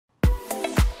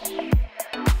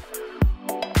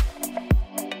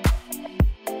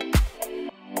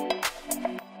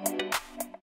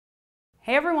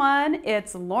Hey everyone,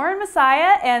 it's Lauren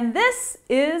Messiah, and this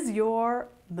is your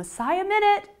Messiah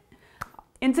Minute.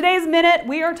 In today's minute,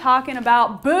 we are talking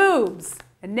about boobs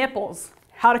and nipples,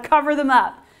 how to cover them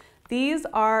up. These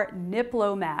are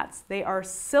Nipplo-Mats. They are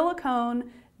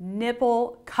silicone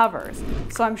nipple covers.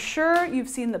 So I'm sure you've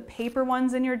seen the paper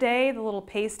ones in your day, the little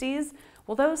pasties.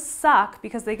 Well, those suck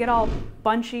because they get all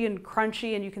bunchy and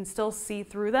crunchy and you can still see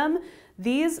through them.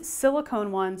 These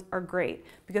silicone ones are great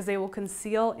because they will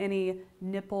conceal any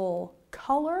nipple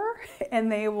color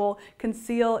and they will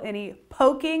conceal any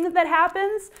poking that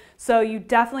happens. So you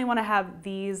definitely want to have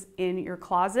these in your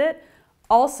closet.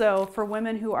 Also, for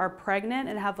women who are pregnant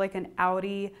and have like an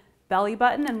outie belly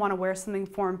button and want to wear something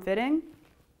form-fitting,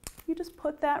 you just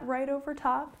put that right over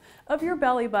top of your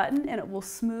belly button and it will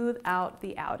smooth out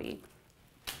the outie.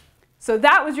 So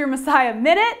that was your Messiah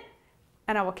Minute,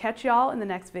 and I will catch y'all in the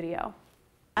next video.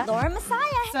 Lauren Messiah.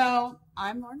 So,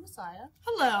 I'm Lauren Messiah.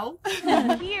 Hello.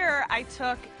 Here, I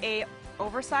took a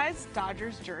oversized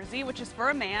Dodgers jersey, which is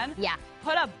for a man. Yeah.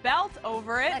 Put a belt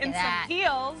over it Look and at some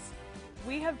heels.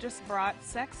 We have just brought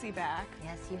sexy back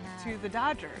Yes, you have. to the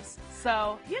Dodgers.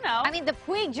 So, you know. I mean, the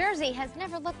Puig jersey has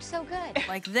never looked so good.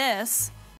 Like this.